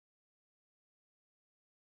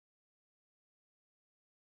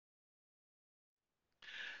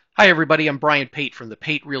Hi, everybody. I'm Brian Pate from the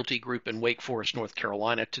Pate Realty Group in Wake Forest, North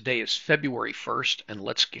Carolina. Today is February 1st, and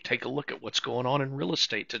let's take a look at what's going on in real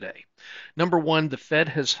estate today. Number one, the Fed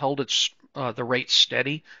has held the rate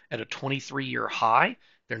steady at a 23-year high.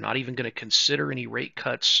 They're not even going to consider any rate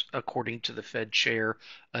cuts, according to the Fed chair,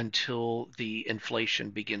 until the inflation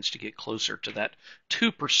begins to get closer to that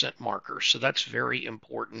 2% marker. So that's very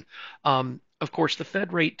important. Of course, the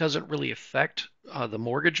Fed rate doesn't really affect the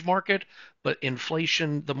mortgage market, but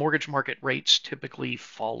inflation, the mortgage market rates typically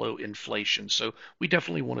follow inflation. So we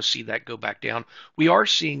definitely want to see that go back down. We are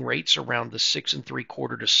seeing rates around the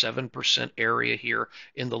 6.75 to 7% area here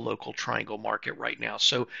in the local triangle market right now.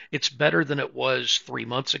 So it's better than it was 3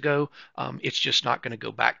 months ago. It's just not going to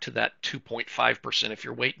go back to that 2.5%. If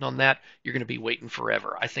you're waiting on that, you're going to be waiting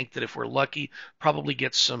forever. I think that if we're lucky, probably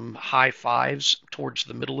get some high fives towards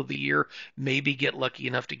the middle of the year, maybe get lucky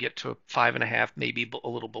enough to get to 5.5, maybe a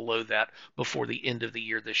little below that before the end of the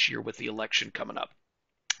year this year with the election coming up.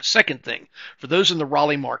 Second thing, for those in the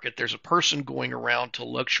Raleigh market, there's a person going around to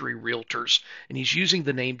luxury realtors, and he's using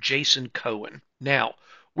the name Jason Cohen. Now,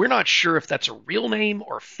 we're not sure if that's a real name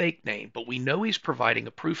or a fake name, but we know he's providing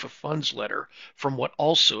a proof of funds letter from what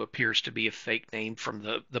also appears to be a fake name from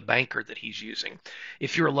the banker that he's using.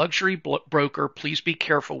 If you're a luxury broker, please be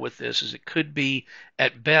careful with this, as it could be,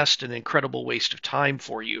 at best, an incredible waste of time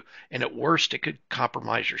for you, and at worst, it could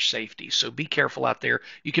compromise your safety. So be careful out there.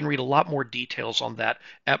 You can read a lot more details on that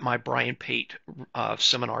at my Brian Pate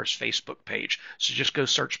Seminars Facebook page. So just go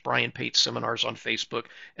search Brian Pate Seminars on Facebook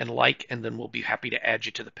and and then we'll be happy to add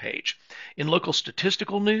you to the page. In local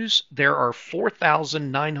statistical news, there are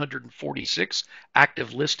 4,946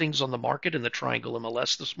 active listings on the market in the Triangle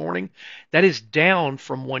MLS this morning. That is down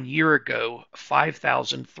from 1 year ago,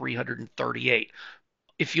 5,338.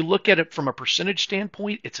 If you look at it from a percentage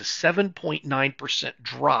standpoint, it's a 7.9%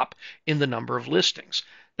 drop in the number of listings.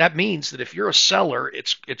 That means that if you're a seller,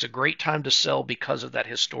 it's a great time to sell because of that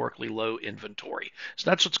historically low inventory. So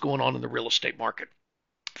that's what's going on in the real estate market.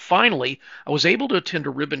 Finally, I was able to attend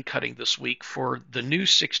a ribbon cutting this week for the new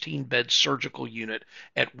 16-bed surgical unit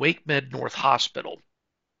at WakeMed North Hospital.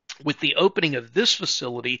 With the opening of this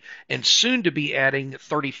facility and soon to be adding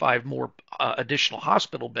 35 more additional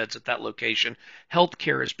hospital beds at that location,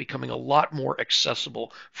 healthcare is becoming a lot more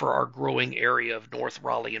accessible for our growing area of North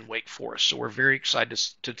Raleigh and Wake Forest. So we're very excited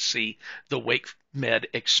to see the Wake Med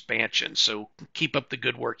expansion. So keep up the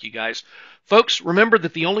good work, you guys. Folks, remember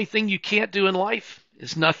that the only thing you can't do in life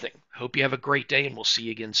is nothing. Hope you have a great day, and we'll see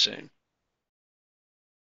you again soon.